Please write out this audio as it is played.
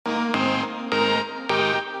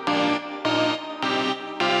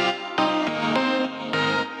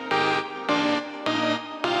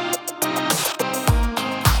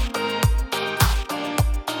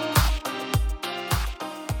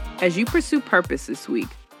As you pursue purpose this week,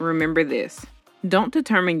 remember this. Don't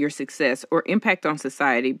determine your success or impact on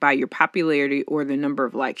society by your popularity or the number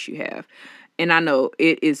of likes you have. And I know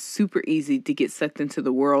it is super easy to get sucked into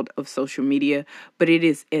the world of social media, but it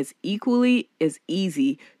is as equally as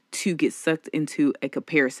easy to get sucked into a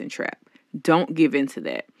comparison trap. Don't give into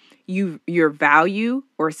that. Your value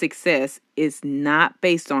or success is not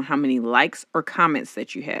based on how many likes or comments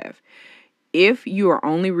that you have. If you are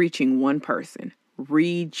only reaching one person,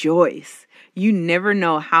 rejoice. You never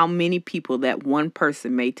know how many people that one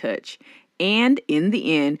person may touch. And in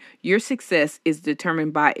the end, your success is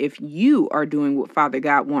determined by if you are doing what Father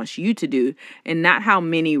God wants you to do and not how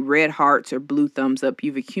many red hearts or blue thumbs up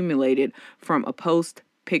you've accumulated from a post,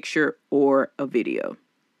 picture, or a video.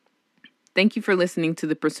 Thank you for listening to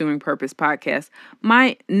the Pursuing Purpose podcast.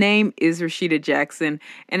 My name is Rashida Jackson,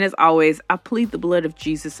 and as always, I plead the blood of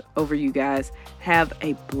Jesus over you guys. Have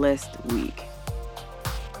a blessed week.